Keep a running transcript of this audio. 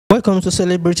Welcome to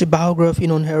Celebrity Biography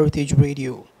on Heritage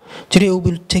Radio. Today we'll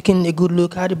be taking a good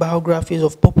look at the biographies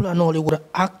of popular Nollywood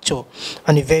actor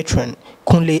and a veteran,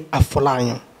 Kunle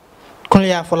Afolayan.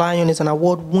 Kunle Afolayan is an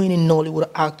award-winning Nollywood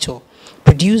actor,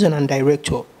 producer and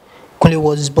director. Kunle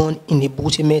was born in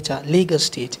Ebute Metta, Lagos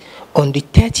State on the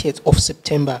 30th of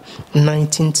September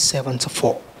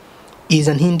 1974. He is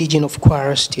an indigene of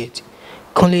Kwara State.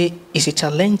 Kunle is a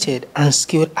talented and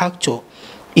skilled actor.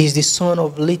 He is the son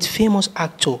of late famous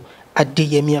actor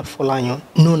Adeyemi Afolayan,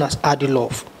 known as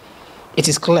Adilove. It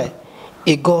is clear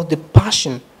he got the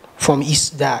passion from his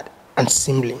dad and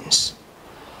siblings.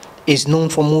 He is known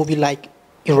for movies like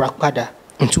Irapada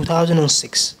in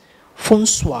 2006, Phone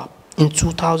Swap in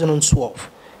 2012,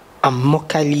 and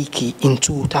Mokaliki in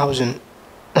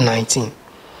 2019.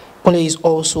 Kunle is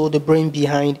also the brain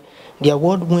behind the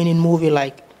award-winning movie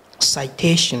like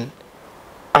Citation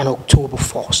and October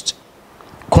 1st.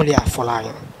 Kunle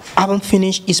Afolayan. Having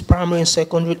finished his primary and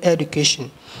secondary education,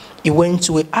 he went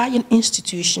to a higher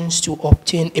institutions to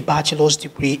obtain a bachelor's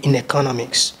degree in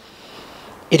economics.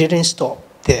 He didn't stop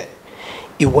there.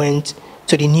 He went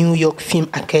to the New York Film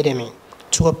Academy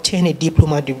to obtain a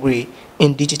diploma degree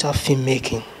in digital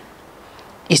filmmaking.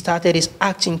 He started his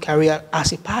acting career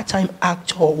as a part-time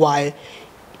actor while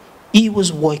he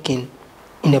was working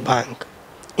in a bank.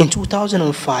 In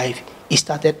 2005, he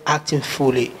started acting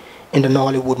fully in the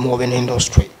Nollywood movie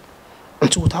industry. In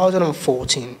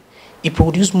 2014, he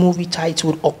produced a movie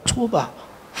titled October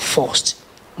 1st.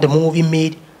 The movie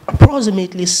made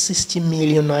approximately 60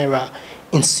 million naira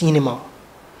in cinema.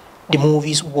 The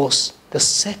movie was the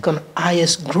second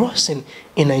highest grossing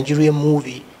in Nigerian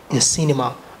movie in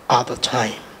cinema at the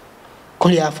time.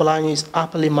 Kunle Afolayan is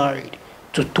happily married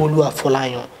to Tolu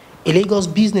Afolayan, a Lagos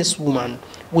businesswoman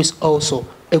who is also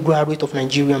a graduate of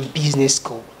Nigerian Business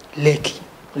School, Lekki,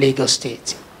 Lagos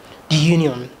State. The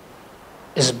union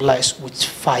is blessed with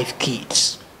 5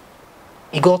 kids.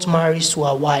 He got married to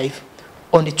a wife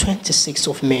on the 26th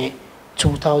of May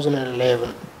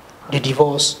 2011. The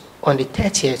divorce on the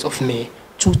 30th of May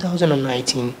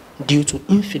 2019 due to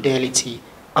infidelity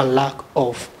and lack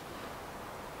of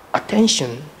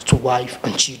attention to wife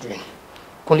and children.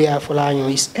 Kunle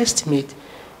Afolayan is estimated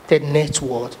net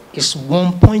worth is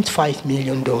 $1.5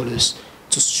 million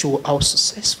to show how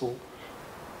successful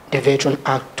the veteran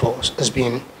actors has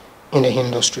been in the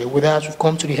industry. With that, we've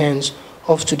come to the end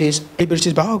of today's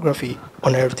Celebrity Biography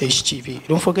on Heritage TV.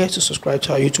 Don't forget to subscribe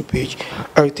to our YouTube page,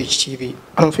 Heritage TV,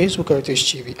 and on Facebook, Heritage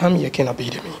TV. I'm Yakin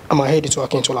Abidemi. I'm our editor,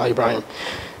 Akintola Ibrahim.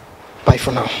 Bye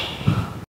for now.